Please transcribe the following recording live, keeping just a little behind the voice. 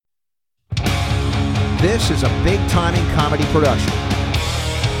This is a big-timing comedy production.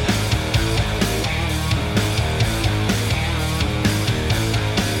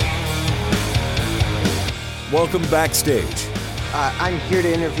 Welcome backstage. I'm here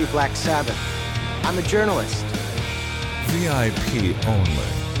to interview Black Sabbath. I'm a journalist. VIP only.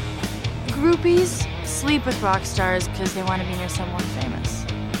 Groupies sleep with rock stars because they want to be near someone famous.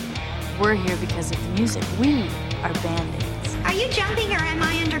 We're here because of the music. We are Band-Aids. Are you jumping or am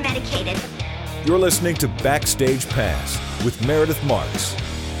I under-medicated? You're listening to Backstage Pass with Meredith Marks.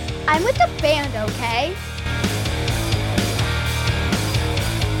 I'm with the band, okay?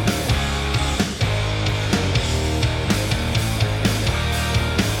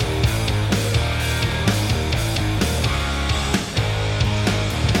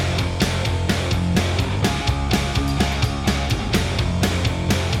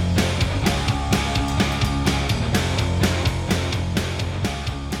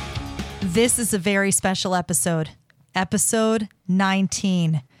 This is a very special episode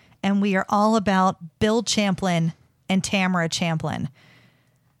 19, and we are all about Bill Champlin and Tamara Champlin.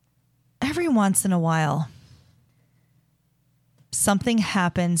 Every once in a while, something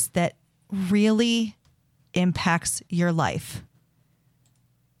happens that really impacts your life.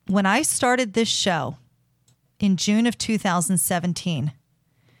 When I started this show in June of 2017,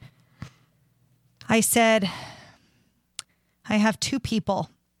 I said, I have two people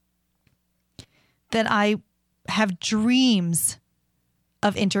that I have dreams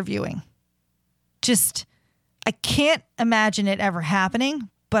of interviewing. Just, I can't imagine it ever happening,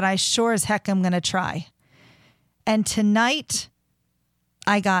 but I sure as heck am going to try. And tonight,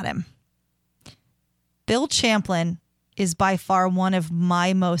 I got him. Bill Champlin is by far one of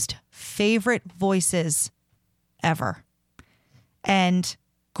my most favorite voices ever. And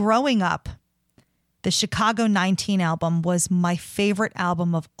growing up, the Chicago 19 album was my favorite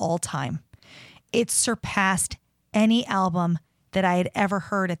album of all time. It surpassed any album that I had ever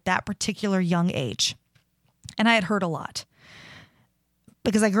heard at that particular young age. And I had heard a lot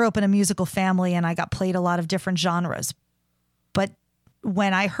because I grew up in a musical family and I got played a lot of different genres. But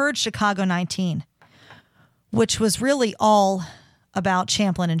when I heard Chicago 19, which was really all about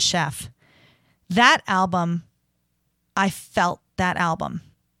Champlin and Chef, that album, I felt that album.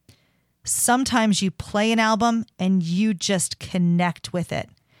 Sometimes you play an album and you just connect with it.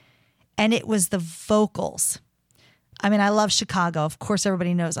 And it was the vocals. I mean, I love Chicago. Of course,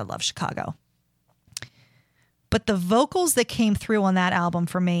 everybody knows I love Chicago. But the vocals that came through on that album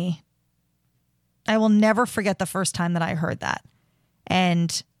for me, I will never forget the first time that I heard that.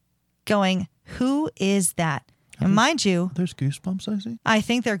 And going, who is that? And mind you, there's goosebumps, I see. I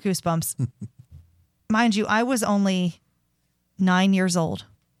think they're goosebumps. Mind you, I was only 9 years old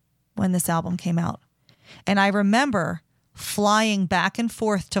when this album came out. And I remember flying back and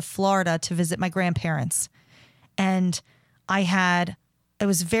forth to Florida to visit my grandparents. And I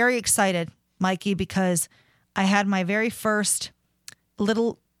was very excited, Mikey, because I had my very first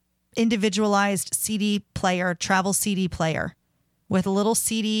little individualized CD player, travel CD player, with a little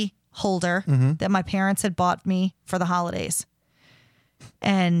CD holder that my parents had bought me for the holidays.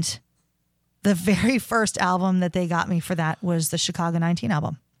 And the very first album that they got me for that was the Chicago 19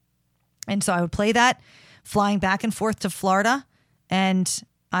 album. And so I would play that flying back and forth to Florida. And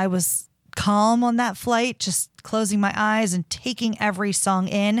I was calm on that flight, just closing my eyes and taking every song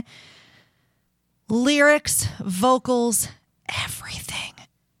in. Lyrics, vocals, everything.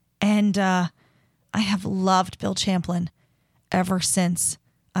 And I have loved Bill Champlin ever since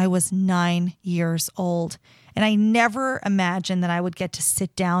I was 9 years old. And I never imagined that I would get to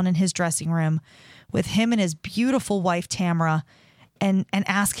sit down in his dressing room with him and his beautiful wife, Tamara, and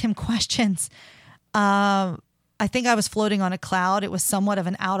ask him questions. I think I was floating on a cloud. It was somewhat of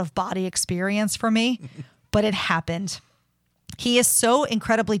an out-of-body experience for me, but it happened. He is so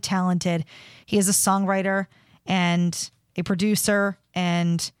incredibly talented. He is a songwriter and a producer,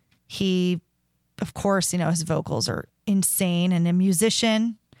 and he, of course, his vocals are insane, and a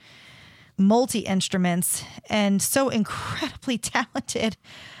musician, multi-instruments, and so incredibly talented.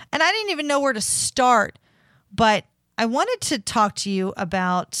 And I didn't even know where to start, but I wanted to talk to you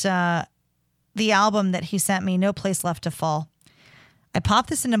about the album that he sent me, No Place Left to Fall. I popped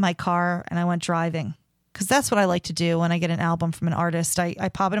this into my car and I went driving because that's what I like to do when I get an album from an artist. I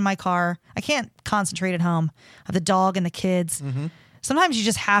pop it in my car. I can't concentrate at home. I have the dog and the kids. Mm-hmm. Sometimes you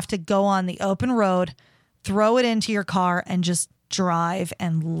just have to go on the open road, throw it into your car and just drive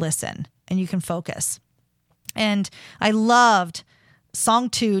and listen, and you can focus. And I loved Song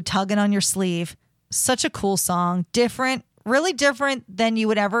 2, Tugging on Your Sleeve. Such a cool song. Different, really different than you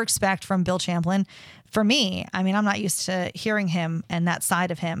would ever expect from Bill Champlin. for me. I mean, I'm not used to hearing him and that side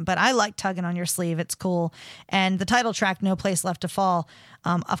of him, but I like Tugging on Your Sleeve. It's cool. And the title track, No Place Left to Fall,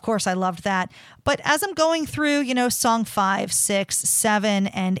 of course, I loved that. But as I'm going through, song 5, 6, 7,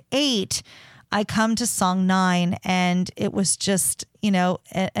 and 8, I come to song 9, and it was just,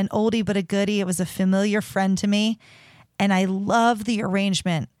 an oldie but a goodie. It was a familiar friend to me, and I love the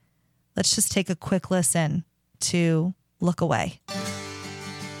arrangement. Let's just take a quick listen to Look Away.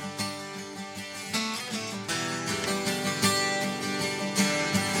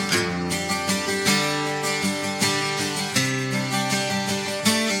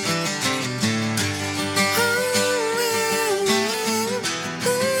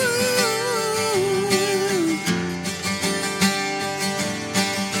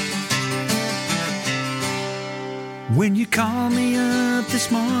 When you called me up this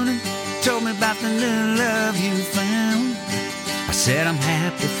morning, told me about the little love you found, I said I'm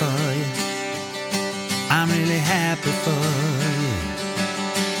happy for you. I'm really happy for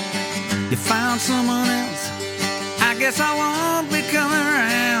you. You found someone else, I guess I won't be coming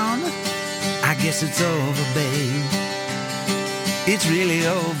around. I guess it's over, babe. It's really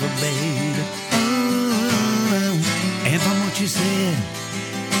over, babe. Oh, and from what you said,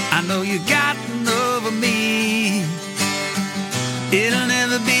 I know you gotten over me. It'll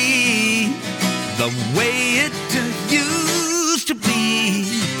never be the way it used to be.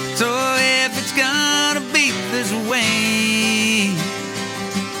 So if it's gonna be this way,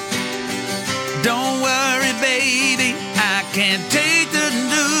 don't worry, baby, I can't take the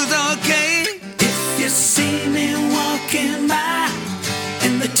news, okay? If you see me walking by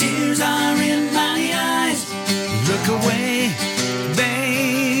and the tears are in my eyes, look away,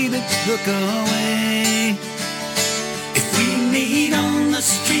 baby, look away. If we meet on the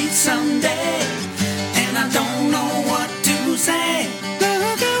street someday and I don't know what to say,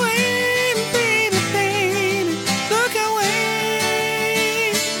 look away, baby, baby, look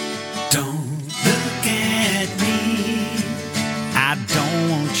away. Don't look at me, I don't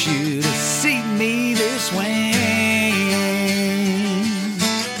want you to see me this way.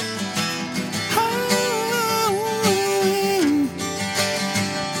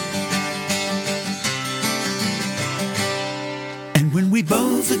 We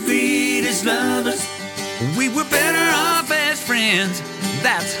both agreed as lovers, we were better off as friends.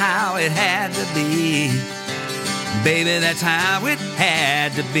 That's how it had to be. Baby, that's how it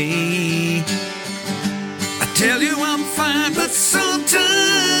had to be. I tell you I'm fine, but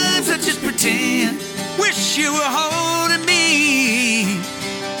sometimes I just pretend. Wish you were holding me.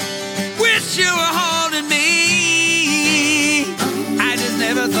 Wish you were holding me. I just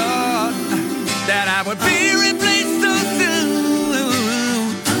never thought that I would be replaced so soon.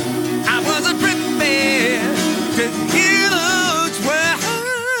 To hear those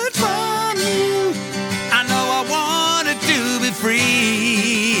words from you, I know I wanted to be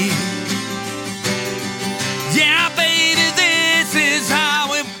free. Yeah, baby, this is how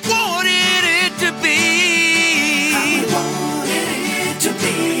we wanted it to be. How we wanted it to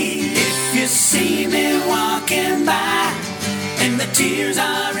be. If you see me walking by and the tears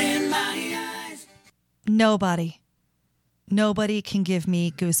are in my eyes. Nobody can give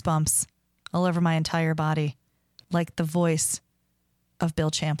me goosebumps all over my entire body like the voice of Bill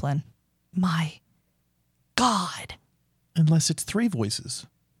Champlin. My God. Unless it's 3 voices.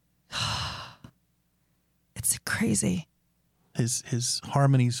 It's crazy. His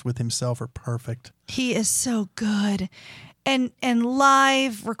harmonies with himself are perfect. He is so good. And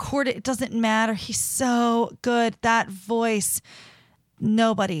live, recorded, it doesn't matter. He's so good. That voice,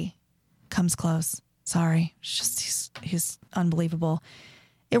 nobody comes close. Sorry. It's just he's unbelievable.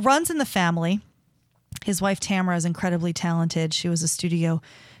 It runs in the family. His wife, Tamara, is incredibly talented. She was a studio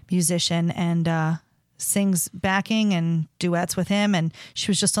musician and sings backing and duets with him. And she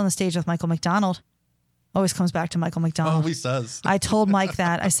was just on the stage with Michael McDonald. Always comes back to Michael McDonald. Always does. I told Mike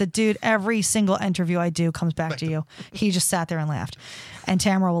that. I said, dude, every single interview I do comes back to you. He just sat there and laughed. And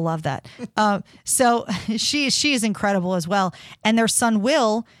Tamara will love that. So she is incredible as well. And their son,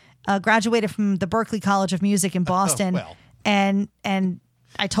 Will, graduated from the Berklee College of Music in Boston. Well. And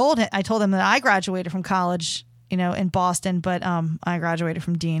I told him that I graduated from college, in Boston, but I graduated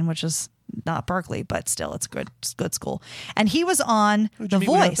from Dean, which is not Berklee, but still, it's good school. And he was on The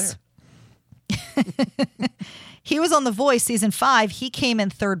Voice. He was on The Voice season 5. He came in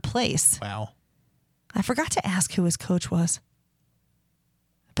 3rd place. Wow. I forgot to ask who his coach was.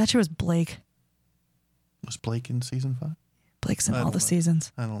 I bet you it was Blake. Was Blake in season 5? Blake's in all the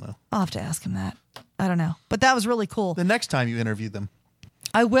seasons. I don't know. I'll have to ask him that. I don't know. But that was really cool. The next time you interview them.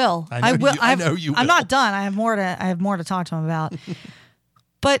 I will. I know you will. I'm not done. I have more to talk to him about.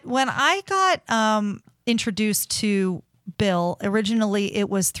 But when I got introduced to Bill, originally it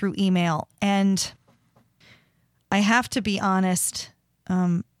was through email. And I have to be honest,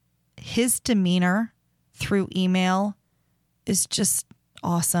 his demeanor through email is just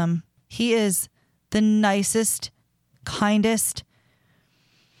awesome. He is the nicest, kindest,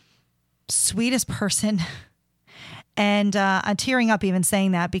 sweetest person. And I'm tearing up even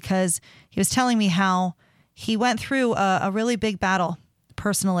saying that because he was telling me how he went through a really big battle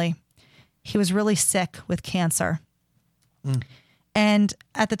personally. He was really sick with cancer. And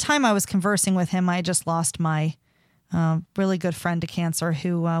at the time I was conversing with him, I had just lost my really good friend to cancer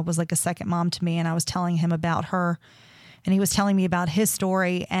who was like a second mom to me. And I was telling him about her, and he was telling me about his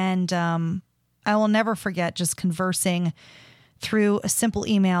story. And I will never forget just conversing through a simple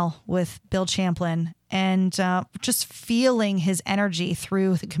email with Bill Champlin and just feeling his energy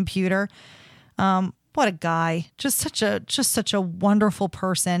through the computer. What a guy. Just such a wonderful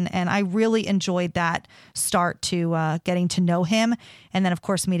person. And I really enjoyed that start to getting to know him. And then, of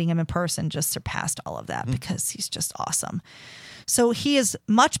course, meeting him in person just surpassed all of that because he's just awesome. So he is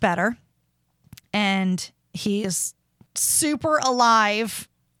much better, and he is super alive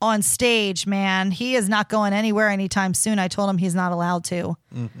on stage, man. He is not going anywhere anytime soon. I told him he's not allowed to.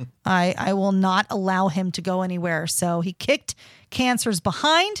 I will not allow him to go anywhere. So he kicked cancer's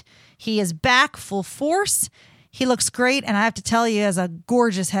behind. He is back full force. He looks great. And I have to tell you, he has a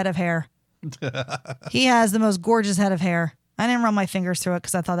gorgeous head of hair. He has the most gorgeous head of hair. I didn't run my fingers through it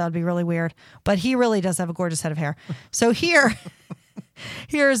because I thought that would be really weird. But he really does have a gorgeous head of hair. So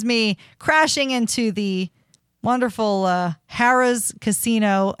here's me crashing into the wonderful Harrah's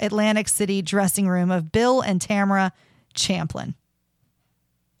Casino, Atlantic City dressing room of Bill and Tamara Champlin.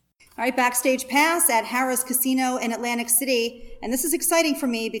 All right, Backstage Pass at Harrah's Casino in Atlantic City. And this is exciting for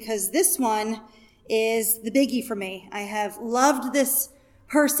me because this one is the biggie for me. I have loved this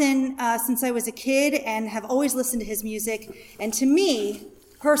person since I was a kid and have always listened to his music. And to me,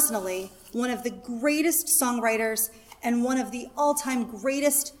 personally, one of the greatest songwriters and one of the all-time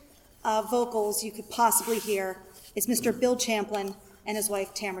greatest vocals you could possibly hear is Mr. Bill Champlin and his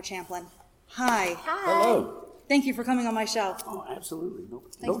wife, Tamara Champlin. Hi. Hi. Hello. Thank you for coming on my show. Oh, absolutely.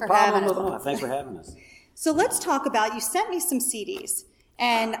 Thanks for problem having at us. all. Thanks for having us. So let's talk about, you sent me some CDs,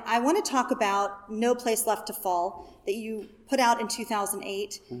 and I want to talk about No Place Left to Fall that you put out in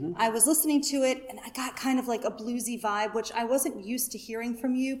 2008. I was listening to it, and I got kind of like a bluesy vibe, which I wasn't used to hearing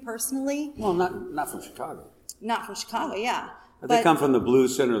from you personally. Well, not from Chicago. Not from Chicago, yeah. But they come from the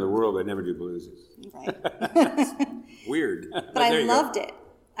blues center of the world. They never do blueses. Right. Weird. But I loved it.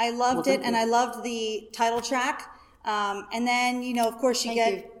 I loved it, and I loved the title track. And then, you know, of course, you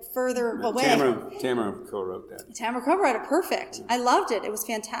get further away. Tamara co-wrote that. Tamara co-wrote it. Perfect. I loved it. It was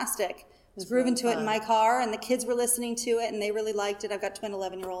fantastic. I was grooving to it in my car, and the kids were listening to it, and they really liked it. I've got twin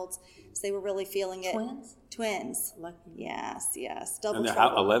 11-year-olds, so they were really feeling it. Twins. Lucky. Yes. Double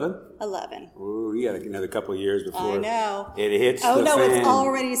trouble. 11? 11. Ooh, you got another couple of years before I know. It hits Oh, the no, fan. It's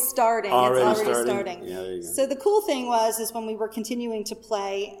already starting. Already it's already starting. Yeah, there you go. So the cool thing was when we were continuing to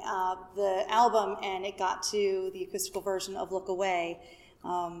play the album, and it got to the acoustical version of Look Away,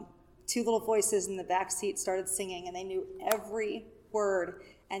 two little voices in the back seat started singing, and they knew every word.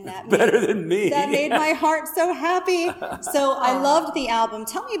 And that better than me. That made my heart so happy. So I loved the album.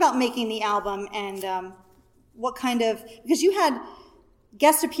 Tell me about making the album and what kind of, because you had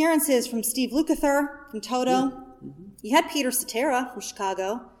guest appearances from Steve Lukather from Toto. Yeah. Mm-hmm. You had Peter Cetera from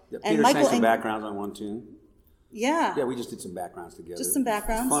Chicago. Yeah, and Peter Michael sang some backgrounds on one tune. Yeah. Yeah, we just did some backgrounds together. Just some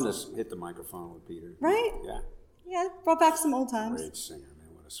backgrounds. It's fun to hit the microphone with Peter. Right? Yeah. Yeah, brought back some old times. Great singer,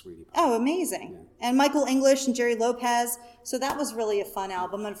 man. What a sweetie. Oh, amazing. Yeah. And Michael English and Jerry Lopez. So that was really a fun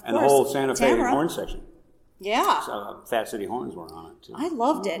album. And, of and course, the whole Santa Fe Tamara. horn section. Yeah. So, Fat City Horns were on it, too. I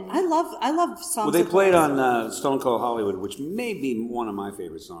loved it. I love songs. Well, they played on Stone Cold Hollywood, which may be one of my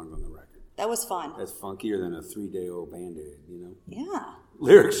favorite songs on the record. That was fun. That's funkier than a 3-day-old Band-Aid, you know? Yeah.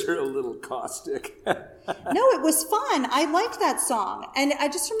 Lyrics are a little caustic. No, it was fun. I liked that song. And I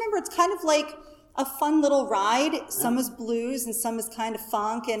just remember it's kind of like a fun little ride. Some is blues and some is kind of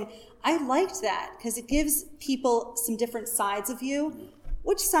funk. And I liked that because it gives people some different sides of you.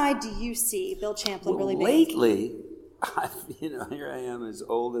 Which side do you see Bill Champlin really being? Lately, here I am as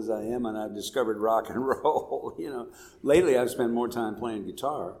old as I am, and I've discovered rock and roll. Lately I've spent more time playing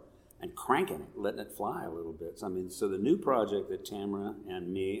guitar and cranking it, letting it fly a little bit. So the new project that Tamara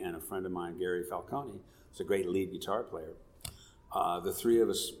and me and a friend of mine, Gary Falcone, who's a great lead guitar player, the three of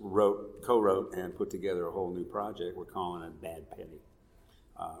us co-wrote and put together a whole new project. We're calling it Bad Penny.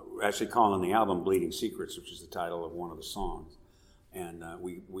 We're actually calling the album Bleeding Secrets, which is the title of one of the songs. And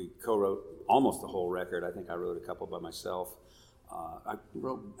we co-wrote almost the whole record. I think I wrote a couple by myself. I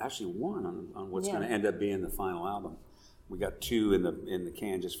wrote actually one on what's going to end up being the final album. We got 2 in the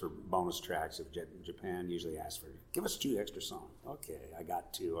can just for bonus tracks. If Japan usually asks for, give us 2 extra songs. Okay, I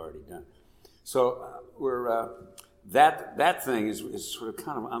got 2 already done. So we're that thing is sort of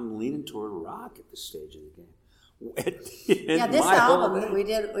kind of, I'm leaning toward rock at this stage of the game. This album we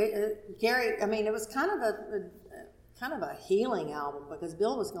did, Gary. I mean, it was kind of a healing album because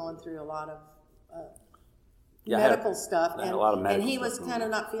Bill was going through a lot of medical stuff, and he was kind of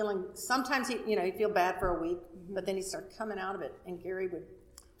not feeling. Sometimes he'd feel bad for a week, but then he'd start coming out of it, and Gary would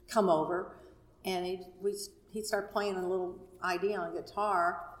come over, and he'd start playing a little idea on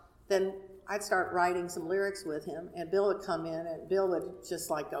guitar. Then I'd start writing some lyrics with him, and Bill would come in, and Bill would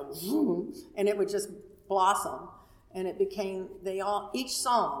just like go, and it would just blossom, and it became each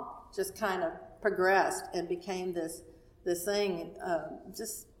song just kind of progressed and became this thing,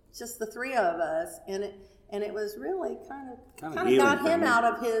 just the 3 of us, and it was really kind of got him out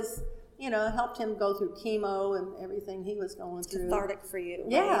of his, helped him go through chemo and everything he was going through. Cathartic for you.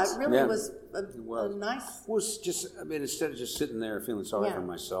 Yeah, right? it really was a nice. It was just, instead of just sitting there feeling sorry for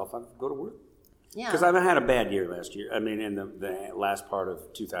myself, I'd go to work. Yeah. Because I had a bad year last year. In the last part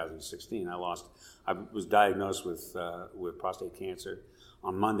of 2016, I was diagnosed with prostate cancer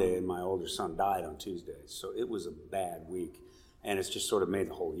on Monday, and my older son died on Tuesday. So it was a bad week, and it's just sort of made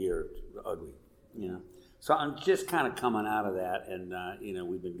the whole year ugly, So I'm just kind of coming out of that, and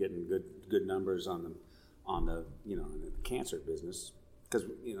we've been getting good numbers on the the cancer business. Because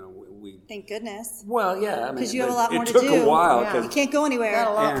we thank goodness. Well, yeah, because you have a lot more to do. It took a while. You can't go anywhere.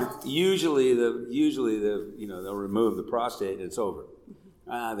 And usually they'll remove the prostate and it's over.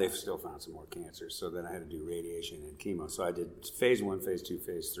 They've still found some more cancer, so then I had to do radiation and chemo. So I did phase 1, phase 2,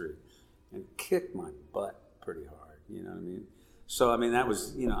 phase 3, and kicked my butt pretty hard. You know what I mean? So that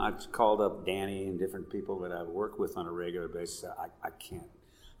was I called up Danny and different people that I work with on a regular basis. I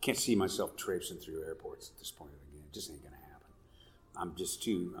can't see myself traipsing through airports at this point of the game. It just ain't gonna happen. I'm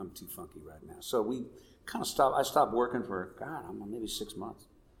too funky right now. So we kind of stopped. I stopped working for maybe 6 months,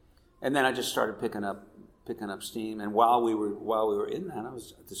 and then I just started picking up steam. And while we were in that, I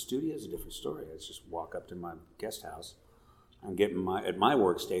was at the studio. Is a different story. I just walk up to my guest house and get at my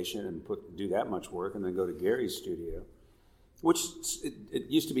workstation and do that much work, and then go to Gary's studio, which it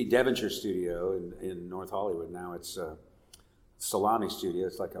used to be Devonshire Studio in North Hollywood. Now it's Salami Studio.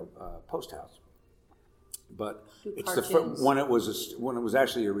 It's like a post house. But it's when it was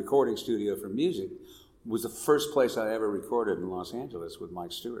actually a recording studio for music, was the first place I ever recorded in Los Angeles with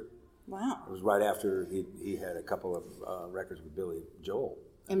Mike Stewart. Wow! It was right after he had a couple of records with Billy Joel.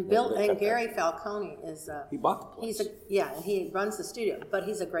 And Gary Falcone is he bought the place. He runs the studio, but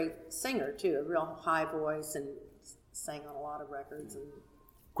he's a great singer too, a real high voice, and sang on a lot of records and.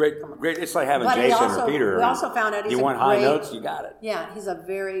 Great! It's like having Jason or Peter. We also found out you want high notes, you got it. Yeah, he's a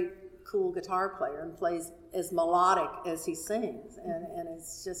very cool guitar player and plays as melodic as he sings, and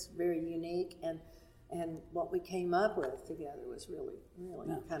it's just very unique. And what we came up with together was really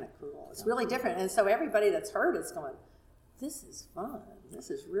kind of cool. It's really different, and so everybody that's heard it's going, this is fun. This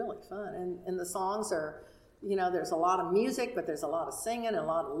is really fun, and the songs are, there's a lot of music, but there's a lot of singing and a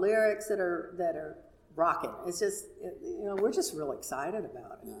lot of lyrics that are rocking. It's just, we're just real excited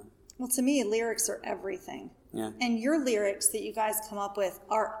about it. Yeah. Well, to me, lyrics are everything. Yeah. And your lyrics that you guys come up with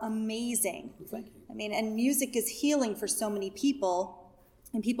are amazing. Thank you. And music is healing for so many people,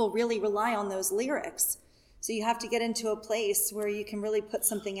 and people really rely on those lyrics. So you have to get into a place where you can really put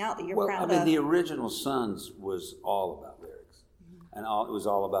something out that you're proud of. The original Sons was all about lyrics. Mm-hmm. And it was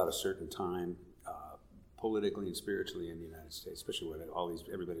all about a certain time, politically and spiritually in the United States, especially when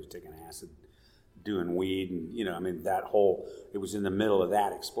everybody was taking acid, doing weed, and it was in the middle of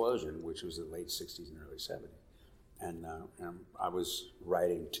that explosion, which was the late 60s and early 70s. And I was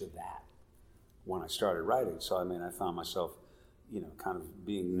writing to that when I started writing. So I found myself, kind of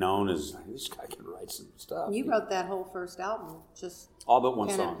being known as, this guy can write some stuff. You wrote that whole first album, just all but one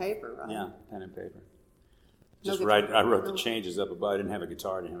pen song. And paper, right? Yeah, pen and paper. I wrote the changes up above. I didn't have a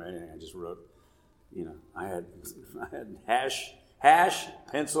guitar, I didn't have anything. I just wrote, I had hash,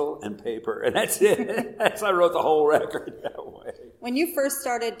 pencil, and paper, and that's it. I wrote the whole record that way. When you first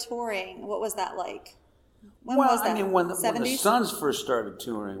started touring, what was that like? When was that? When the Sons first started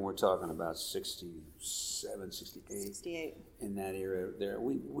touring, we're talking about 67, 68. 68. In that era there.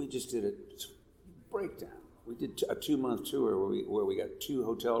 We just did a breakdown. We did a 2-month tour where we got 2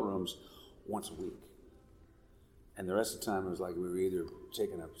 hotel rooms once a week. And the rest of the time it was like we were either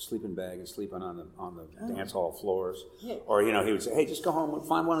taking a sleeping bag and sleeping on the dance hall floors, or he would say, "Hey, just go home,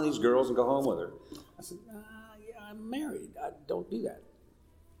 find one of these girls and go home with her." I said, "I'm married. I don't do that."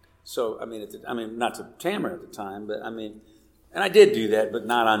 So not to Tamara at the time, but And I did do that, but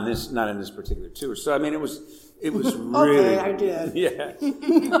not in this particular tour. So I mean, it was really. Okay, I did. Yeah.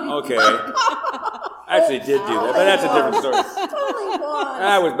 Okay. I actually did do that, but that's a different story.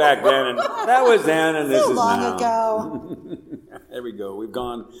 That was back then, and that was then, and this is long now. ago. There we go. We've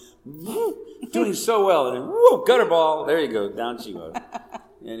gone doing so well, and then whoa, gutter ball. There you go. Down she goes.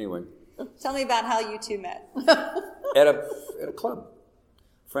 Anyway. Tell me about how you two met. At a club.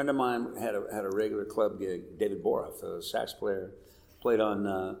 A friend of mine had a regular club gig. David Boroff, a sax player, played on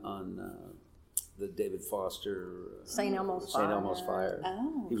the David Foster St. Elmo's Fire.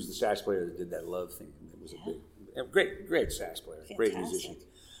 Oh. He was the sax player that did that Love thing. It was a great sax player, Fantastic. great musician.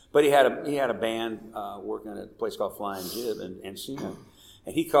 But he had a band working at a place called Flying Jib in Encino,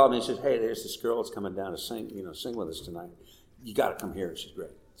 and he called me and said, "Hey, there's this girl that's coming down to sing with us tonight. You got to come here. She's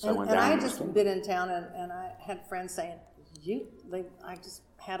great." So I went down. And I just been in town, and I had friends saying, I just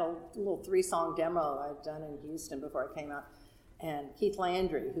had a little 3-song demo I'd done in Houston before I came out, and Keith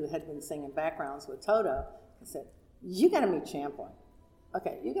Landry, who had been singing backgrounds with Toto, said, "You got to meet Champlin."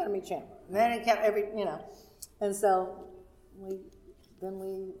 Okay, you got to meet Champlin. And then it kept and so we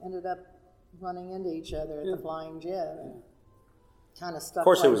ended up running into each other at the Flying Jib, and kind of stuck. Of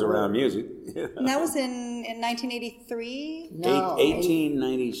course, it was around music. And that was in 1983? No,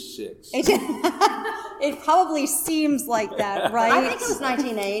 1896. It probably seems like that, right? I think it was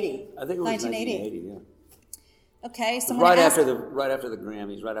 1980. I think it was 1980. Yeah. Okay, so right after the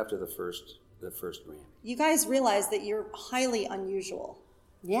Grammys, right after the first Grammy. You guys realize that you're highly unusual.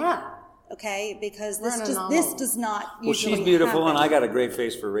 Yeah. Okay, because this does not Well, usually she's beautiful, happen. and I got a great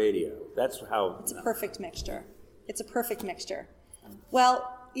face for radio. That's how. It's a perfect mixture. It's a perfect mixture. Well,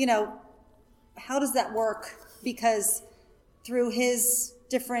 how does that work? Because through his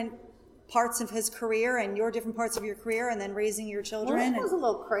different parts of his career and your different parts of your career, and then raising your children. Well, it was a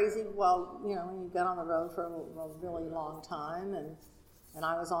little crazy. Well, when you got on the road for a really long time, and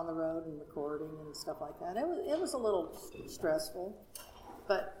I was on the road and recording and stuff like that. It was a little stressful,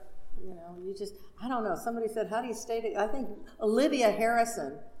 but you just, I don't know. Somebody said, "How do you stay together?" I think Olivia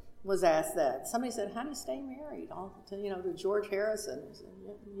Harrison was asked that. Somebody said, "How do you stay married?" To George Harrison.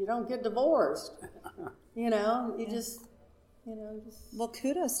 You don't get divorced. You just. Well,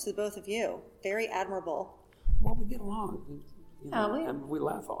 kudos to both of you. Very admirable. Well, we get along. And we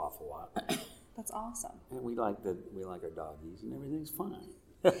laugh an awful lot. That's awesome. And we like our doggies, and everything's fine.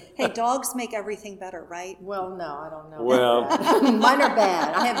 Hey, dogs make everything better, right? Well, no, I don't know. Well, mine are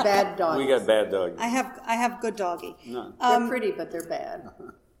bad. I have bad dogs. We got bad doggies. I have good doggy. No. They're pretty, but they're bad.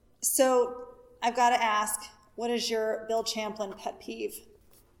 So I've got to ask, what is your Bill Champlin pet peeve?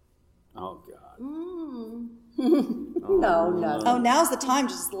 Oh God. No. Oh, now's the time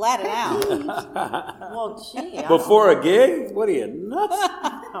to just let it out. Well, gee. Before a gig? What are you, nuts?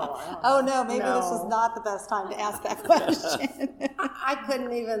 Oh, no, maybe this was not the best time to ask that question. I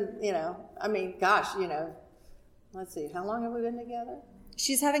couldn't even, gosh, let's see, how long have we been together?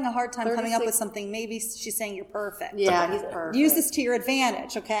 She's having a hard time coming up 36. with something. Maybe she's saying you're perfect. Yeah, he's perfect. Use this to your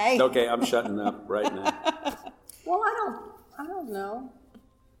advantage, okay? Okay, I'm shutting up right now. Well, I don't know.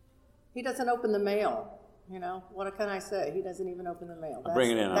 He doesn't open the mail. What can I say? He doesn't even open the mail. I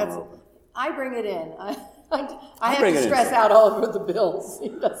bring it in. I bring it in. I have to stress out all over the bills. He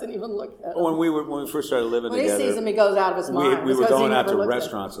doesn't even look at them. When we first started living together, When he sees them, he goes out of his mind. We were going out to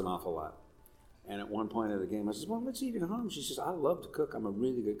restaurants an awful lot. And at one point of the game, I said, "Well, let's eat at home." She says, "I love to cook. I'm a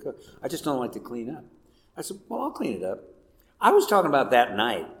really good cook. I just don't like to clean up." I said, "Well, I'll clean it up." I was talking about that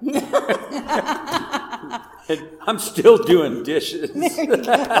night. And I'm still doing dishes. I'm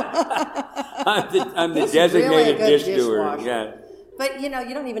the designated really dish doer. Yeah. But you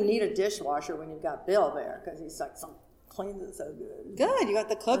don't even need a dishwasher when you've got Bill there, because he's like cleans it so good. Good. You got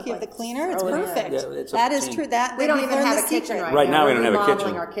the cook, you have the cleaner. It's perfect. Yeah, that is true. We don't even have a kitchen right now. Right now we don't have a kitchen. We're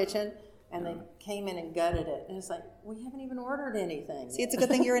remodeling our kitchen, and they came in and gutted it. And it's like, we haven't even ordered anything. See, it's a good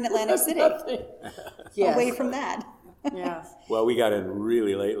thing you're in Atlantic City. Yes. Away from that. Yeah. Well, we got in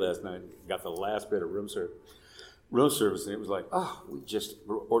really late last night. Got the last bit of room service, and it was like, we just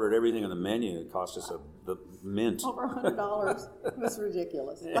ordered everything on the menu. It cost us the mint. Over $100. It was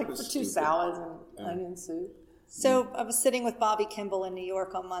ridiculous. Like for 2 salads and onion soup. So I was sitting with Bobby Kimball in New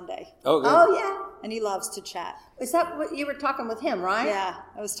York on Monday. Oh, good. Oh, yeah. And he loves to chat. Is that what you were talking with him, right? Yeah,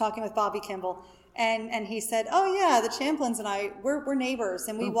 I was talking with Bobby Kimball. And he said, "Oh yeah, the Champlins and I, we're neighbors,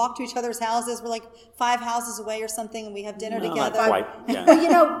 and we walk to each other's houses. We're like 5 houses away or something, and we have dinner together." Not quite. Yeah.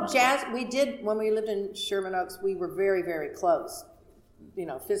 Well, Jazz, we did, when we lived in Sherman Oaks, we were very, very close,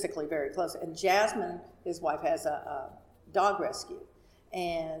 physically very close. And Jasmine, his wife, has a dog rescue.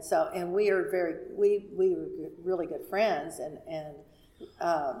 And so, and we were really good friends. And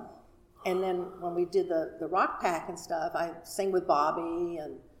And then when we did the Rock Pack and stuff, I sing with Bobby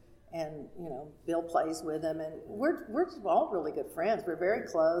and Bill plays with him, and we're all really good friends. We're very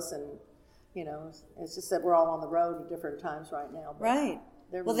close, and it's just that we're all on the road at different times right now. Right.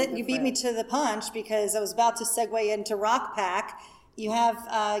 Well, really then you beat me to the punch, because I was about to segue into Rock Pack. You have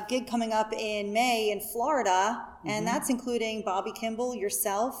a gig coming up in May in Florida, and that's including Bobby Kimball,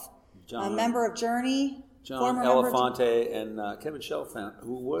 yourself, a member of Journey, John Elefante, and Kevin Shelfant,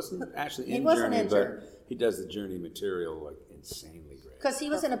 who wasn't actually in Journey, but he does the Journey material like insanely great. Because he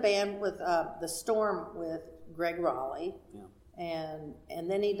was in a band with The Storm with Greg Raleigh, and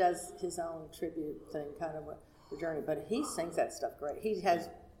then he does his own tribute thing, kind of for Journey. But he sings that stuff great. He has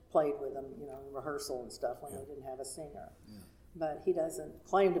played with them, in rehearsal and stuff when they didn't have a singer. Yeah. But he doesn't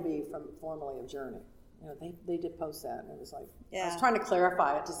claim to be formerly of Journey. They did post that, and it was like, I was trying to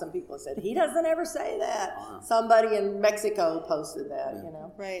clarify it to some people. I said, he doesn't ever say that. Somebody in Mexico posted that,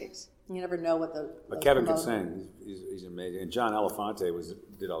 Right. You never know what the... But Kevin can sing. He's amazing. And John Elefante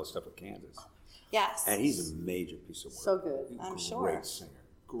did all the stuff with Kansas. Yes. And he's a major piece of work. So good. I'm sure. Great singer.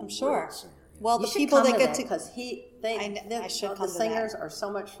 I'm sure. Singer. Well, the people that get to... Because the singers are so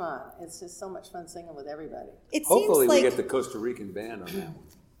much fun. It's just so much fun singing with everybody. Hopefully we get the Costa Rican band on that one.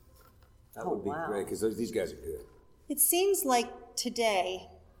 That would be great, because these guys are good. It seems like today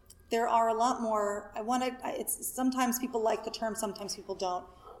there are a lot more. Sometimes people like the term, sometimes people don't.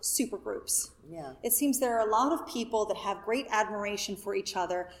 Super groups. Yeah. It seems there are a lot of people that have great admiration for each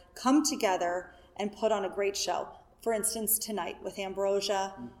other, come together and put on a great show. For instance, tonight with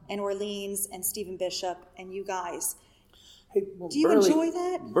Ambrosia and Orleans and Stephen Bishop and you guys. Hey, do you enjoy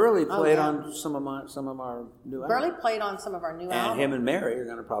that? Burley played on some of our new albums. Burley played on some of our new albums. And him and Mary are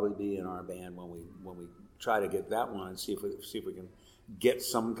going to probably be in our band when we try to get that one and see if we can get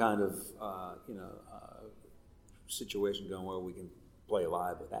some kind of situation going where we can play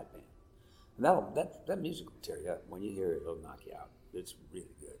live with that band. And that music will tear you up. When you hear it, it'll knock you out. It's really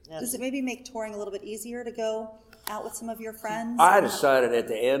good. Yes. Does it maybe make touring a little bit easier to go out with some of your friends? I decided at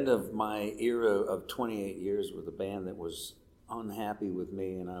the end of my era of 28 years with a band that was unhappy with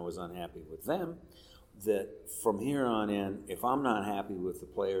me and I was unhappy with them, that from here on in, if I'm not happy with the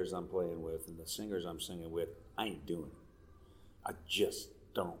players I'm playing with and the singers I'm singing with, I ain't doing it. I just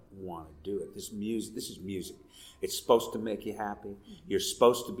don't want to do it. This is music. It's supposed to make you happy. You're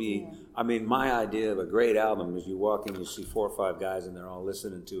supposed to be, my idea of a great album is you walk in, you see 4 or 5 guys and they're all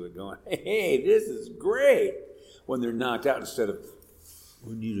listening to it going, hey, this is great, when they're knocked out instead of,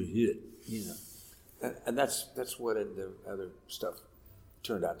 we need a hit, And that's what the other stuff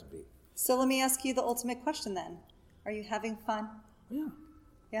turned out to be. So let me ask you the ultimate question then. Are you having fun? Yeah.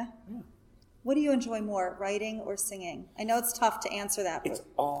 Yeah? Yeah. What do you enjoy more, writing or singing? I know it's tough to answer that. It's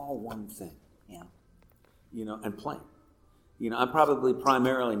all one thing. Yeah. And playing. I'm probably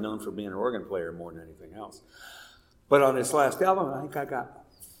primarily known for being an organ player more than anything else. But on this last album, I think I got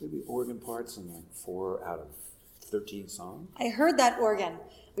maybe organ parts in like 4 out of 13 songs. I heard that organ.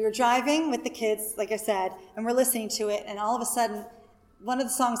 We were driving with the kids, like I said, and we're listening to it, and all of a sudden, one of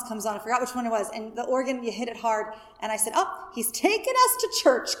the songs comes on. I forgot which one it was, and the organ, you hit it hard, and I said, "Oh, he's taking us to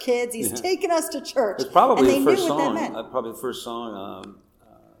church, kids. He's taking us to church." It's probably and the first song. Probably the first song,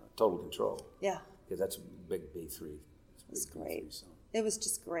 "Total Control." Yeah, because that's a big B3. It was great. B3 song. It was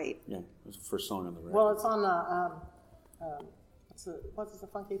just great. Yeah, it was the first song on the record. Well, it's on the what's the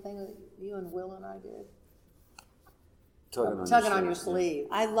funky thing that you and Will and I did? Tugging on your sleeve.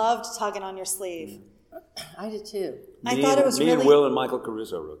 I loved Tugging on Your Sleeve. I did too. I thought it was really. Me and Will and Michael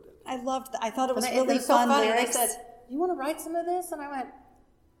Caruso wrote that. I loved. I thought it was really it was fun. So funny. Lyrics. They said, "You want to write some of this?" And I went,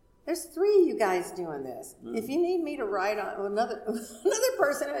 "There's 3 of you guys doing this. Mm-hmm. If you need me to write on another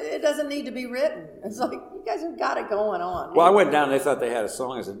person, it doesn't need to be written." It's like you guys have got it going on. Well, I went down. They thought they had a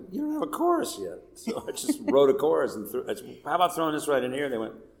song. I said, "You don't have a chorus yet." So I just wrote a chorus and how about throwing this right in here? They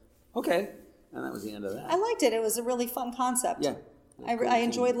went, "Okay," and that was the end of that. I liked it. It was a really fun concept. Yeah. I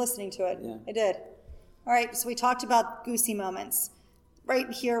enjoyed listening to it. Yeah. I did. All right, so we talked about goosey moments. Right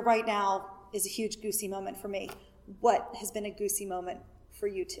here, right now, is a huge goosey moment for me. What has been a goosey moment for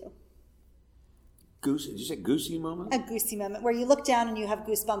you two? Did you say goosey moment? A goosey moment, where you look down and you have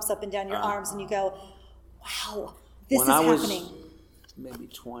goosebumps up and down your arms and you go, wow, this is happening. When I was maybe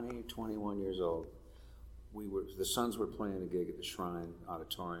 20, 21 years old, the Sons were playing a gig at the Shrine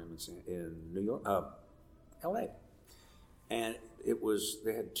Auditorium in New York, L.A. And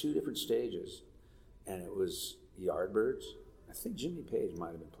they had 2 different stages, and it was Yardbirds. I think Jimmy Page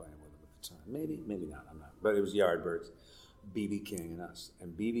might have been playing with them at the time. Maybe not, I'm not. But it was Yardbirds, B.B. King and us.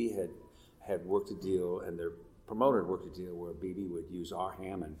 And B.B. had worked a deal, and their promoter had worked a deal where B.B. would use our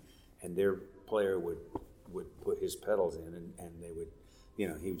Hammond, and their player would put his pedals in, and they would he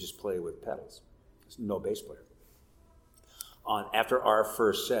would just play with pedals. No bass player. After our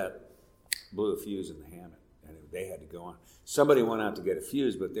first set, blew a fuse in the Hammond, and they had to go on. Somebody went out to get a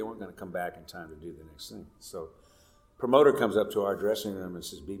fuse, but they weren't going to come back in time to do the next thing. So promoter comes up to our dressing room and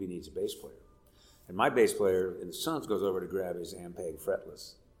says, BB needs a bass player. And my bass player in the Sons goes over to grab his Ampeg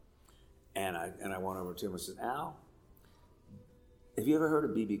fretless. And I went over to him and said, Al, have you ever heard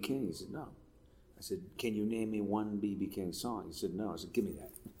of B.B. King? He said, no. I said, can you name me one B.B. King song? He said, no. I said, give me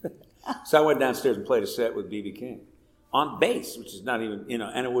that. So I went downstairs and played a set with B.B. King on bass, which is not even,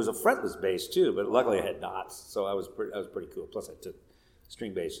 and it was a fretless bass too, but luckily I had dots, so I was pretty cool. Plus I took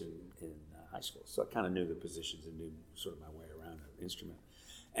string bass in high school, so I kind of knew the positions and knew sort of my way around an instrument.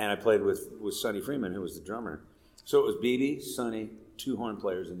 And I played with Sonny Freeman, who was the drummer. So it was B.B., Sonny, 2 horn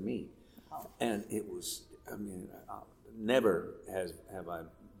players, and me. And it was, never have I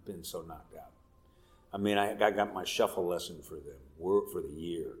been so knocked out. I got my shuffle lesson for the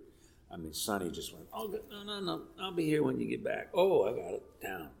year. Sonny just went, oh, no, I'll be here when you get back. Oh, I got it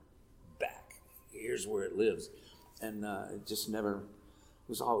down, back. Here's where it lives. And it just never, it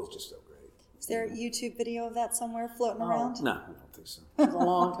was always just so great. Is there a YouTube video of that somewhere floating around? No, I don't think so. It was a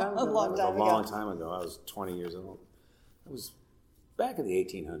long time ago. A long time ago. I was 20 years old. It was back in the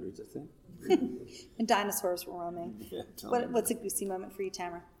 1800s, I think. And dinosaurs were roaming. Yeah, what's a goosey moment for you,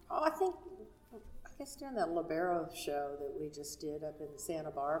 Tamara? Oh, I guess during that Libero show that we just did up in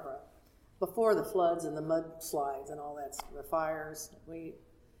Santa Barbara, before the floods and the mudslides and all that, the fires, we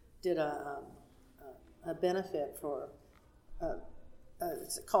did a benefit for,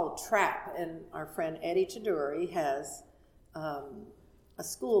 it's called TRAP, and our friend Eddie Chidori has a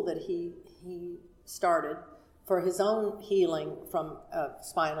school that he started for his own healing from a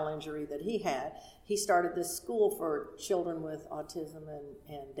spinal injury that he had. He started this school for children with autism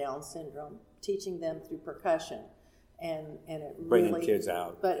and Down syndrome, teaching them through percussion. And it bringing really, kids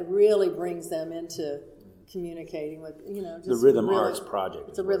out. But it really brings them into communicating with, just the Rhythm Arts Project.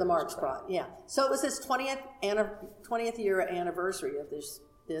 It's a Rhythm Arts Project, yeah. So it was his 20th year anniversary of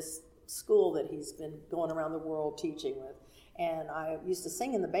this school that he's been going around the world teaching with. And I used to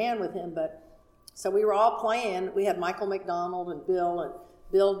sing in the band with him, so we were all playing. We had Michael McDonald and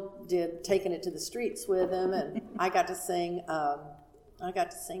Bill did Taking It to the Streets with him, and I got to sing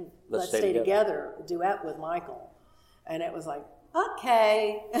Let's Stay Together, a duet with Michael. And it was like,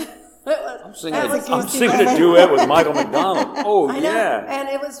 okay. I'm singing a duet with Michael McDonald. Oh, I know. Yeah. And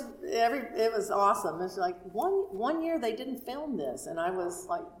it was awesome. It's like one year they didn't film this, and I was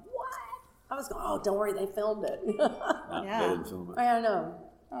like, what? I was going, oh, don't worry, they filmed it. Yeah. They didn't film it. I know.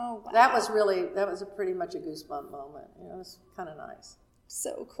 Oh, wow. That was pretty much a goosebump moment. It was kind of nice.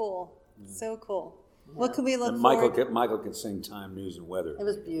 So cool. Mm-hmm. So cool. Yeah. What could we look forward? Michael can sing time, news, and weather. It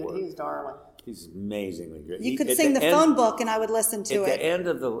was beautiful. He was darling. He's amazingly great. You could sing the phone book, and I would listen to it. At the end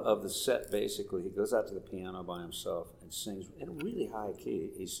of the set, basically, he goes out to the piano by himself and sings in a really high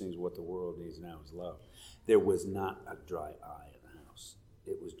key. He sings "What the World Needs Now Is Love." There was not a dry eye in the house.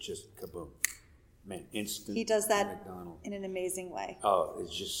 It was just kaboom. Man, instant. He does that McDonald. in an amazing way. Oh,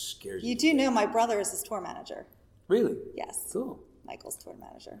 it just scares you. You do know my brother is his tour manager. Really? Yes. Cool. Michael's tour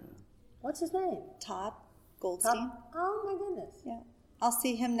manager. Yeah. What's his name? Todd Goldstein. Oh, my goodness. Yeah. I'll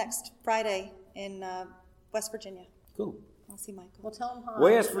see him next Friday in West Virginia. Cool. I'll see Michael. Well, tell him hi.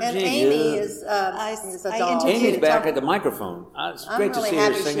 West Virginia. And Amy is a dog. Amy's back at the microphone. It's great to see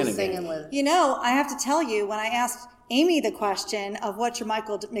her singing again. You know, I have to tell you, when I asked Amy the question of what's your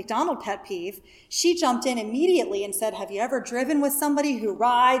Michael McDonald pet peeve, she jumped in immediately and said, have you ever driven with somebody who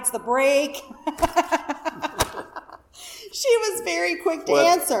rides the brake? She was very quick to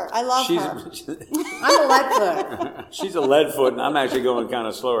answer. I love her. I'm a lead foot. She's a lead foot, and I'm actually going kind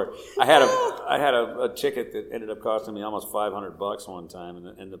of slower. I had a ticket that ended up costing me almost $500 one time,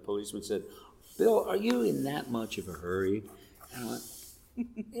 and the policeman said, "Bill, are you in that much of a hurry?" And I went,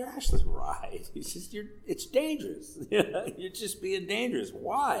 "You're actually right." He says, "It's dangerous. You're just being dangerous.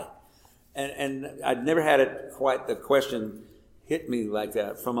 Why?" And I'd never had it quite the question hit me like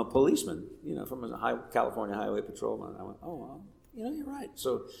that from a policeman, from a California Highway Patrolman. I went, oh, well, you're right.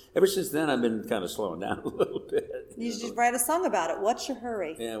 So ever since then, I've been kind of slowing down a little bit. You should write a song about it. What's your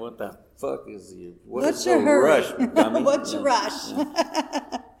hurry? Yeah, what the fuck is you? What's your hurry? Rush, dummy? What's your rush?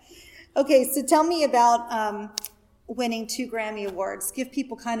 Yeah. Okay, so tell me about winning 2 Grammy Awards. Give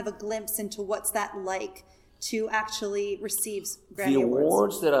people kind of a glimpse into what's that like to actually receive Grammy Awards. The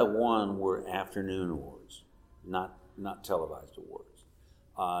awards that I won were afternoon awards, not televised awards.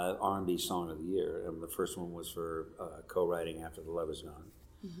 R&B Song of the Year. And the first one was for co-writing After the Love Is Gone.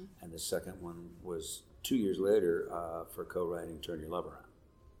 Mm-hmm. And the second one was 2 years later for co-writing Turn Your Love Around,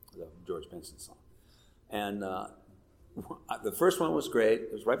 the George Benson song. And the first one was great.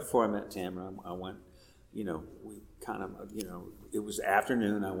 It was right before I met Tamara. I went, we kind of, it was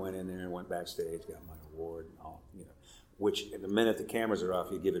afternoon. I went in there and went backstage, got my award and all, which the minute the cameras are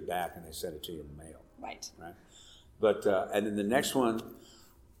off, you give it back and they send it to you in the mail. Right. But, and then the next one,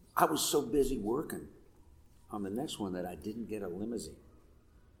 I was so busy working on the next one that I didn't get a limousine.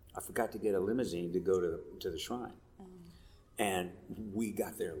 I forgot to get a limousine to go to the shrine. And we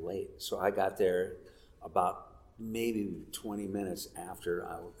got there late. So I got there about maybe 20 minutes after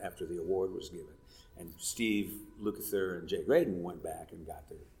the award was given. And Steve Lukather and Jay Graydon went back and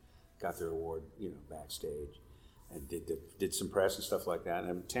got their award, backstage, and did some press and stuff like that.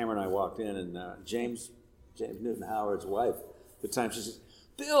 And Tamara and I walked in, and James Newton Howard's wife, at the time, she says,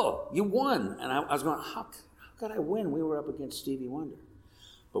 "Bill, you won." And I was going, how could I win? We were up against Stevie Wonder,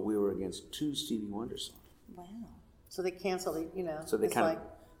 but we were against 2 Stevie Wonder songs. Wow. So they canceled it, So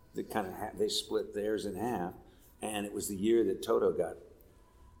they split theirs in half, and it was the year that Toto got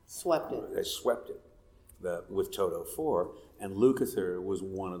swept it. They swept it with Toto 4, and Lukather was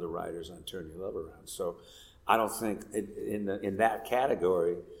one of the writers on Turn Your Love Around. So I don't think in that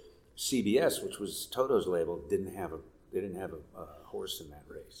category, CBS, which was Toto's label, didn't have a horse in that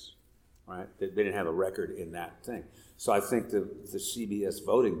race, right? They didn't have a record in that thing. So I think the CBS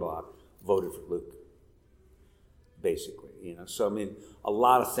voting bloc voted for Luke, basically, So, I mean, a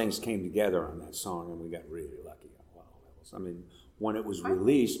lot of things came together on that song, and we got really lucky on a lot of levels. I mean, when it was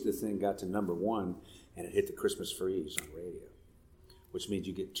released, the thing got to #1, and it hit the Christmas freeze on radio, which means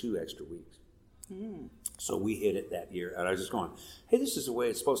you get 2 extra weeks. So we hit it that year, and I was just going, hey, this is the way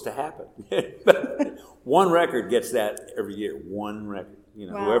it's supposed to happen. One record gets that every year, one record.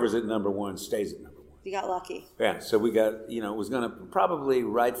 Wow. Whoever's at #1 stays at #1. You got lucky. Yeah, so we got, it was going to probably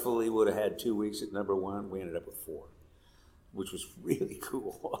rightfully would have had 2 weeks at #1. We ended up with 4, which was really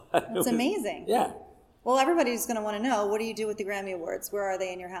cool. It's amazing. Yeah. Well, everybody's going to want to know, what do you do with the Grammy Awards? Where are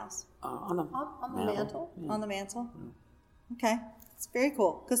they in your house? On the mantle. Yeah. On the mantle? Yeah. Okay. It's very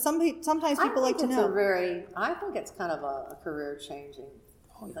cool. Because sometimes people like to know. I think it's kind of a career-changing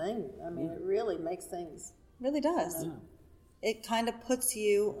thing. I mean, it really makes things. It really does. Yeah. It kind of puts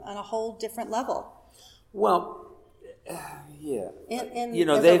you on a whole different level. Well, yeah.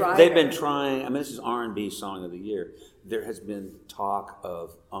 They've been trying. I mean, this is R&B Song of the Year. There has been talk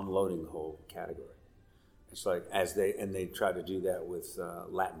of unloading the whole category. It's like they tried to do that with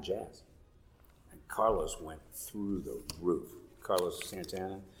Latin jazz, and Carlos went through the roof. Carlos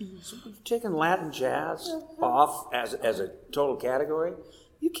Santana. So we've taken Latin jazz off as a total category.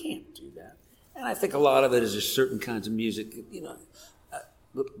 You can't do that. And I think a lot of it is just certain kinds of music.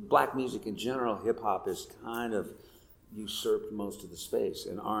 Black music in general, hip hop has kind of usurped most of the space,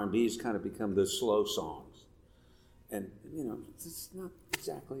 and R&B has kind of become the slow songs. And it's not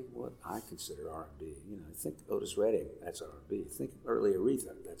exactly what I consider R&B. Think Otis Redding, that's R&B. Think early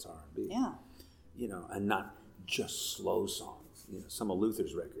Aretha, that's R&B. Yeah. And not just slow songs. Some of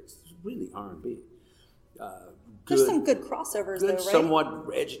Luther's records, it's really R&B. There's some good crossovers, though, right? Somewhat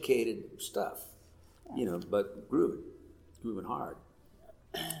educated stuff, but grooving hard.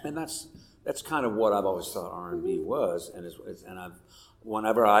 And that's kind of what I've always thought R&B was. And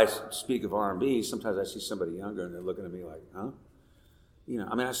whenever I speak of R&B, sometimes I see somebody younger and they're looking at me like, huh?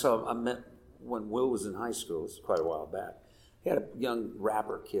 I met when Will was in high school. This is quite a while back. He had a young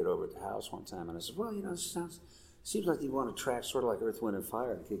rapper kid over at the house one time, and I said, well, this seems like you want a track sort of like Earth, Wind, and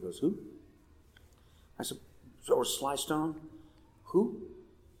Fire. And the kid goes, who? I said, or Sly Stone? Who?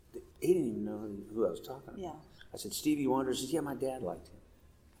 He didn't even know who I was talking about. Yeah. I said, Stevie Wonder. He said, yeah, my dad liked him.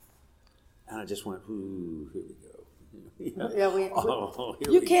 And I just went, ooh, here we go. Yeah,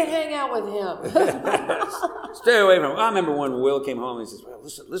 you can't hang out with him. Stay away from him. I remember when Will came home and he says, well,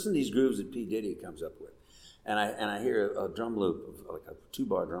 listen to these grooves that P. Diddy comes up with. And I hear a drum loop, like a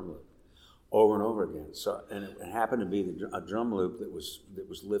 2-bar drum loop, over and over again. So, and it happened to be a drum loop that was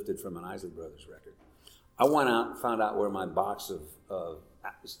lifted from an Isley Brothers record. I went out and found out where my box of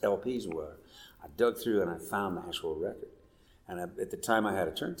LPs were. I dug through and I found the actual record. And at the time I had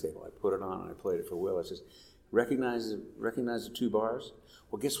a turntable. I put it on and I played it for Will. I says, recognize the 2 bars?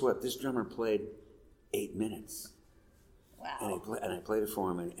 Well, guess what? This drummer played 8 minutes. Wow. And I played it for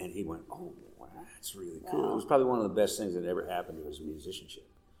him, and he went, oh, wow, that's really cool. Wow. It was probably one of the best things that ever happened to his musicianship.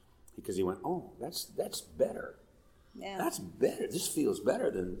 Because he went, oh, that's better. Yeah. That's better. This feels better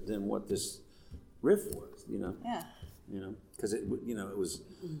than what this riff was, Yeah. Because it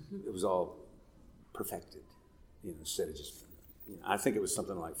was all perfected, instead of just, I think it was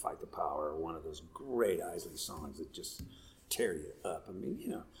something like Fight the Power, or one of those great Isley songs that just tear you up. I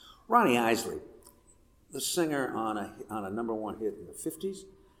mean, Ronnie Isley, the singer on a #1 hit in the 50s,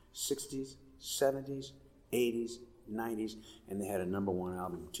 60s, 70s, 80s, 90s, and they had a #1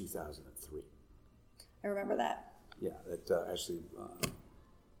 album in 2003. I remember that. Yeah, that actually,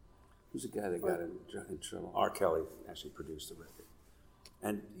 who's the guy that got in trouble? R. Kelly actually produced the record.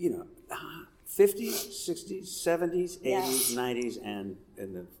 And, 50s, 60s, 70s, 80s, 90s, and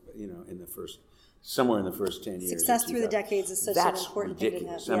in the first, somewhere in the first 10 years. Success through the decades is such an important thing to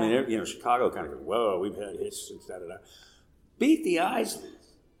have. I mean, Chicago kind of goes, whoa, we've had hits since da-da-da. Beat the Isleys.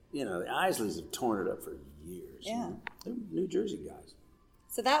 The Isleys have torn it up for years. Yeah. They're New Jersey guys.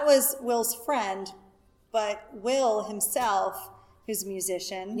 So that was Will's friend, but Will himself, who's a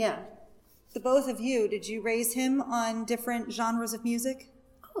musician. Yeah. The both of you, did you raise him on different genres of music?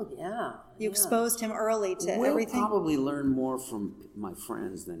 Oh, yeah. You exposed him early to Will everything? probably learned more from my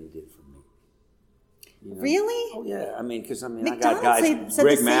friends than he did from me. Really? Oh, yeah. I mean, because I McDonald's got guys, said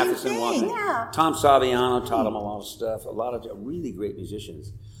Greg the same Matheson, thing. Yeah. Tom Saviano taught him a lot of stuff, a lot of really great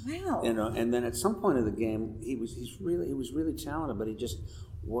musicians. Wow. And then at some point in the game, he was really talented, but he just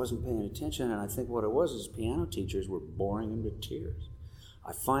wasn't paying attention. And I think what it was is piano teachers were boring him to tears.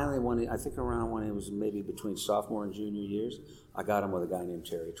 I finally, I think around when he was maybe between sophomore and junior years, I got him with a guy named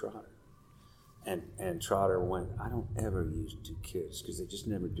Terry Trotter. And Trotter went, I don't ever use 2 kids because they just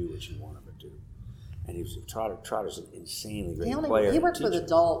never do what you want them to do. And he was Trotter's an insanely great player. He worked with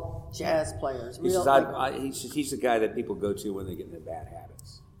adult jazz players. He says, he's the guy that people go to when they get into bad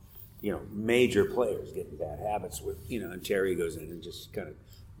habits. Major players get in bad habits with, and Terry goes in and just kind of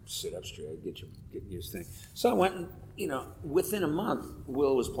sit up straight, get your thing. So I went and, within a month,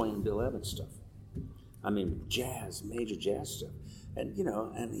 Will was playing Bill Evans stuff. I mean, major jazz stuff. And,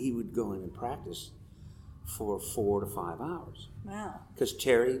 and he would go in and practice for 4 to 5 hours. Wow. Because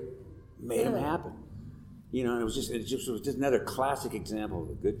Terry made him happen. It was just another classic example of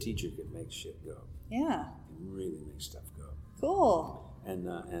a good teacher could make shit go. Yeah. And really make stuff go. Cool. And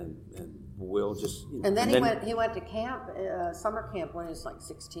Will just, And then he went to camp, summer camp when he was like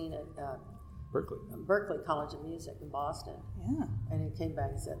 16 at Berkeley College of Music in Boston. Yeah. And he came back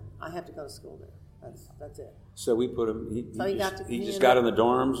and said, I have to go to school there. That's it. So we put him. He just got in the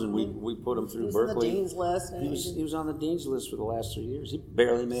dorms, and we put him through Berkeley. He was on the dean's list. He was on the dean's list for the last 3 years. He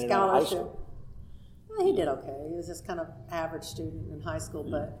barely made it out of high school. Well, he did okay. He was just kind of average student in high school,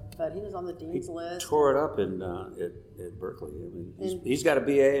 but he was on the dean's list. Tore it up at Berkeley. I mean, he's got a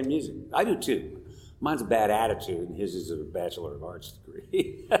BA in music. I do too. Mine's a bad attitude, and his is a Bachelor of Arts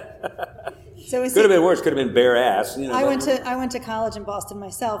degree. So could have been worse. Could have been bare ass. I went to college in Boston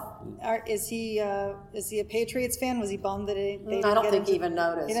myself. Is he a Patriots fan? Was he bummed that they didn't I don't get think him he even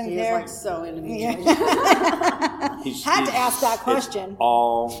noticed. He was like so into music. Had to ask that question. It's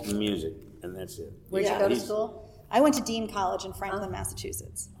all music, and that's it. Where'd you go to school? I went to Dean College in Franklin,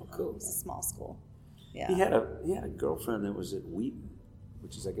 Massachusetts. Oh, cool. It was a small school. Yeah. He had a girlfriend that was at Wheaton,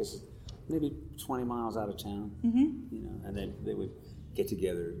 which is, I guess, maybe 20 miles out of town. Mm-hmm. And then they would get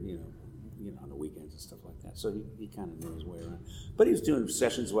together, on the weekends and stuff like that. So he kind of knew his way around. But he was doing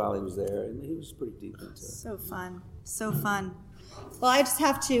sessions while he was there, and he was pretty deep into it. So fun. Well, I just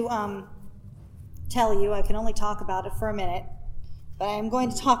have to tell you, I can only talk about it for a minute, but I am going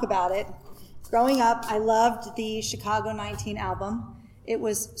to talk about it. Growing up, I loved the Chicago 19 album. It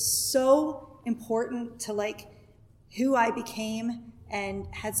was so important to who I became and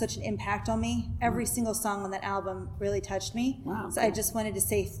had such an impact on me. Every single song on that album really touched me. Wow. So I just wanted to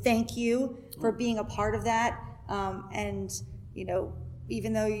say thank you for being a part of that. And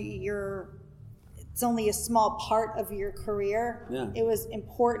even though it's only a small part of your career, it was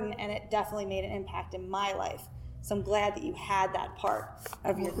important, and it definitely made an impact in my life. So I'm glad that you had that part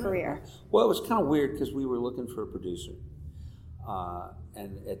of your career. Well, it was kind of weird because we were looking for a producer.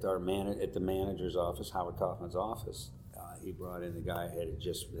 And at the manager's office, Howard Kaufman's office, he brought in the guy who had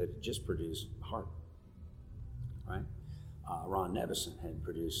just produced Heart, right? Ron Nevison had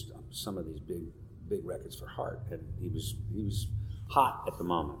produced some of these big records for Heart, and he was hot at the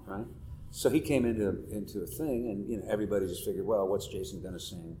moment, right? So he came into a thing, and everybody just figured, well, what's Jason going to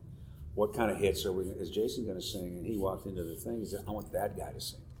sing? What kind of hits is Jason going to sing? And he walked into the thing and said, I want that guy to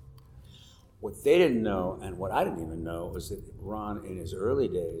sing. What they didn't know, and what I didn't even know, was that Ron, in his early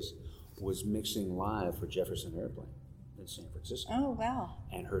days, was mixing live for Jefferson Airplane in San Francisco. Oh, wow.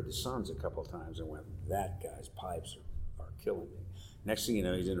 And heard the Sons a couple of times and went, that guy's pipes are killing me. Next thing you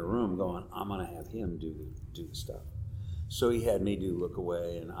know, he's in a room going, I'm going to have him do the stuff. So he had me do Look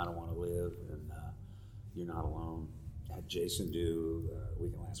Away and I Don't Want to Live and You're Not Alone. Had Jason do We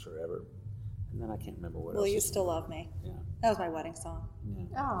Can Last Forever. And then I can't remember what else. Will You Still Love Me? Yeah. That was my wedding song. Yeah.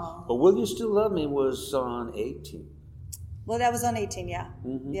 Oh. But Will You Still Love Me was on 18. Well, that was on 18, yeah.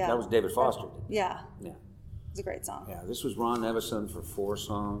 Mm-hmm. Yeah. That was David Foster. Yeah. Yeah. It's a great song. Yeah, this was Ron Nevison for 4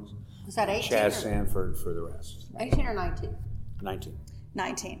 songs. Was that 18? Chaz Sanford for the rest. 18 or 19? 19.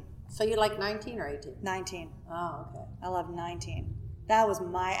 19. So you like 19 or 18? 19. Oh, okay. I love 19. That was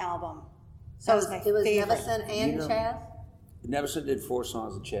my album. So That was my it was favorite. Nevison and Chaz? Nevison did 4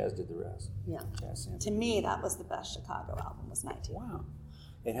 songs and Chaz did the rest. Yeah. Chaz Sanford. To me, that was the best Chicago album, was 19. Wow.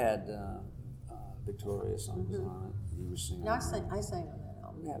 It had Victoria songs on it. You were singing. No, I sang on that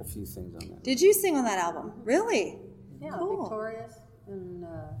album. We had a few things on that. Did you sing on that album? Really? Yeah, Cool. Victorious and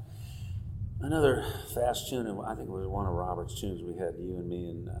Another fast tune, and I think it was one of Robert's tunes. We had you and me,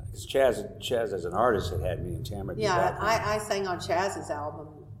 and because Chaz as an artist had me and Tamara. yeah, I sang on Chaz's album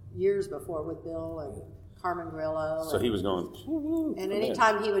years before with Bill and Carmen Grillo. So he was going. And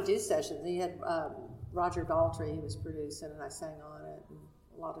anytime he would do sessions, he had Roger Daltrey. He was producing, and I sang on it. And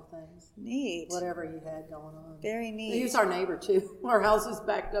a lot of things. Neat. Whatever you had going on. Very neat. He was our neighbor too. Our houses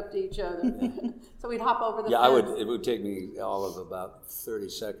backed up to each other, so we'd hop over the Yeah, fence. it would take me all of about 30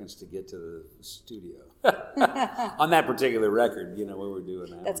 seconds to get to the studio on that particular record. You know, when we were doing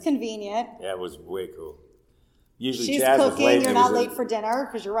that. That's convenient. Yeah, it was way cool. Usually, She's Chaz cooking. was late. You're not late for dinner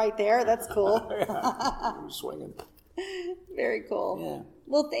because you're right there. That's cool. We're swinging. Very cool. Yeah.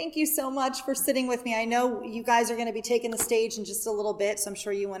 Well, thank you so much for sitting with me. I know you guys are going to be taking the stage in just a little bit, so I'm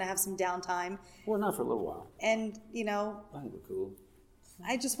sure you want to have some downtime. Well, not for a little while. And, you know, I think we're cool.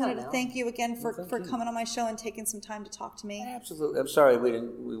 I just wanted to thank you again for coming on my show and taking some time to talk to me. Absolutely. I'm sorry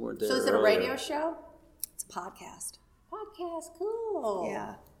we weren't there. So is it a earlier. radio show? It's a podcast. Podcast, cool.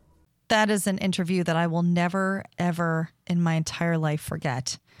 Yeah. That is an interview that I will never, ever in my entire life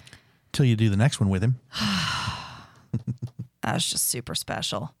forget. Till you do the next one with him. That was just super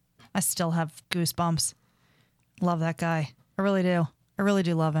special. I still have goosebumps. Love that guy. I really do. I really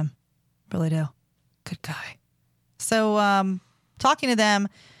do love him. Really do. Good guy. So talking to them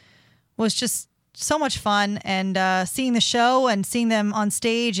was just so much fun, and seeing the show and seeing them on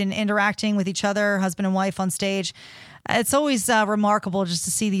stage and interacting with each other, husband and wife on stage. It's always remarkable just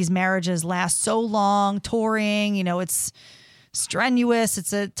to see these marriages last so long, touring. You know, it's strenuous.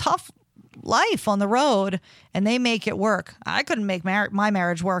 It's a tough life on the road, and they make it work. I couldn't make my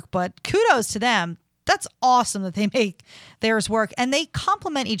marriage work, but kudos to them. That's awesome that they make theirs work, and they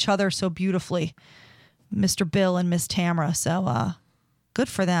complement each other so beautifully, Mr. Bill and Miss Tamara. So good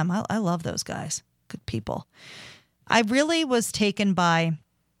for them. I love those guys. Good people. I really was taken by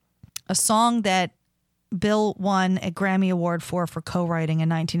a song that Bill won a Grammy Award for co-writing in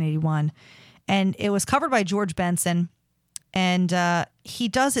 1981, and it was covered by George Benson. And he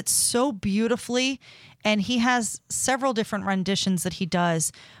does it so beautifully, and he has several different renditions that he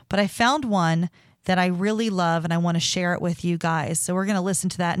does. But I found one that I really love, and I want to share it with you guys. So we're going to listen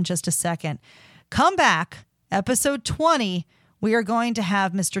to that in just a second. Come back, episode 20. We are going to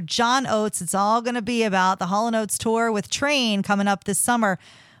have Mr. John Oates. It's all going to be about the Hall & Oates tour with Train coming up this summer.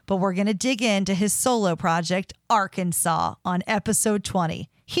 But we're going to dig into his solo project, Arkansas, on episode 20.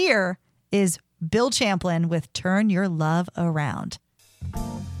 Here is Bill Champlin with Turn Your Love Around.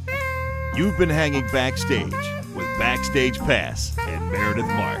 You've been hanging backstage with Backstage Pass and Meredith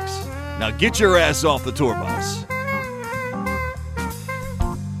Marks. Now get your ass off the tour bus.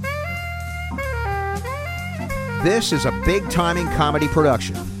 This is a big timing comedy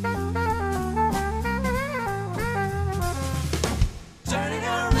production.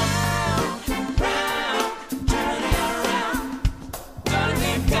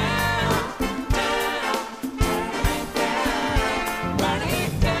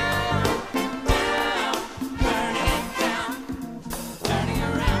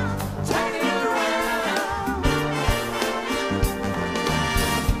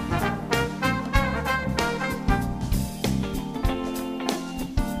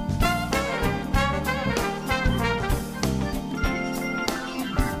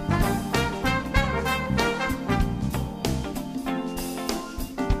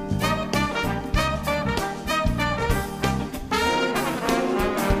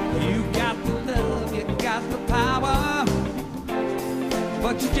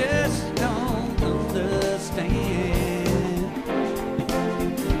 But you just don't understand.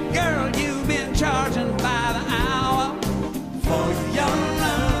 Girl, you've been charging by the hour for your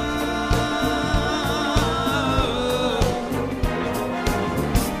love.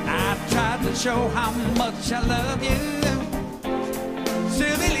 I tried to show how much I love you,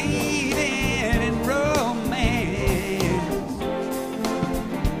 still believing in romance.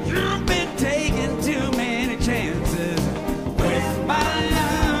 You've been taking too many chances with my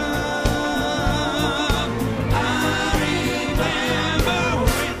love. I remember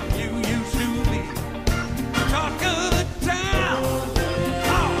when you used to be talk of the town.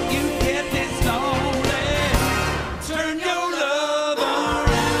 Oh, you get this lonely. Turn your love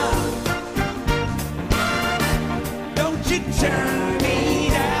around. turn me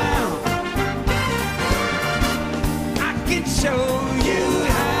down, I can show you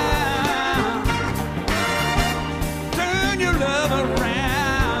how. Turn your love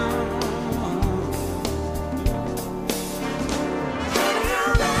around. Turn it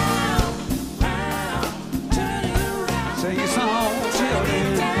around, turn it around. Sing a song, children.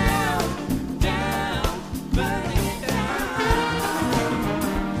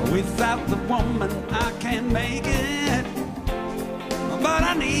 Without the woman, I can't make it. But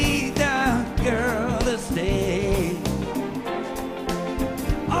I need the girl to stay.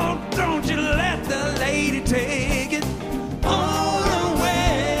 Oh, don't you let the lady take it all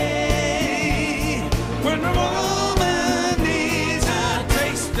away. When the woman needs a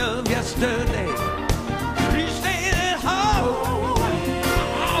taste of yesterday, she stays at home.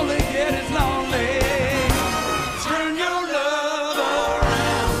 All they get is lonely. Turn your love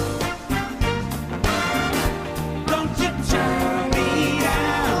around. Don't you turn me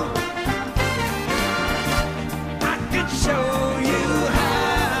down. I can show you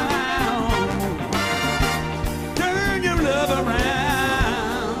how. Turn your love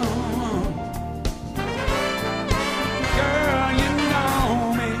around. Girl, you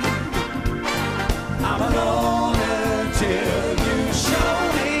know me. I'm alone until you show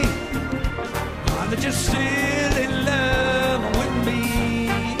me that you're still in love with me.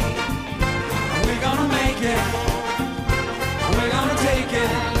 We're gonna make it. We're gonna take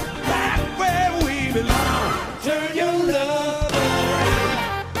it back where we belong. Turn your love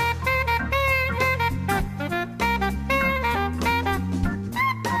around.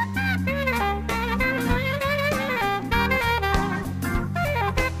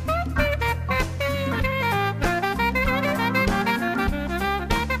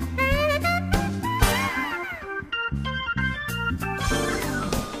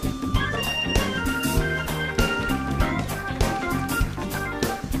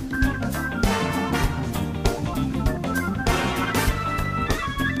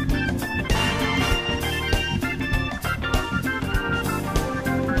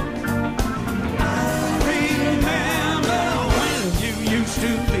 Remember when you used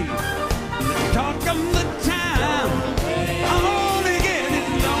to be the talk of the town. All they get is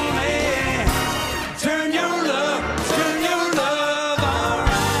lonely. Turn your love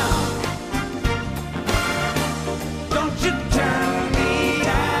around. Don't you turn me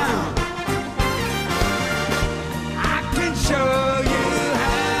down. I can show you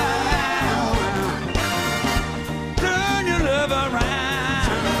how. Turn your love around.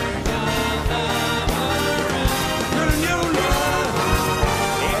 Turn your love.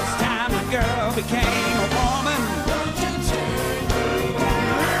 It's time a girl became a woman. Don't you turn me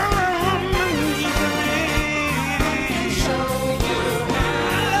down. A woman needs a man. Show you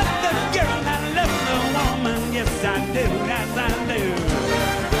how. I love the girl, I love the woman. Yes, I do, yes, I do.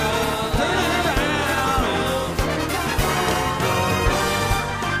 Turn it around.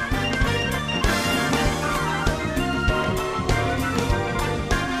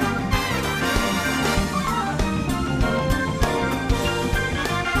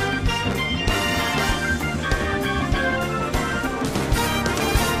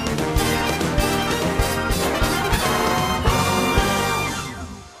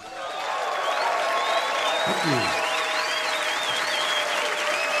 Thank you.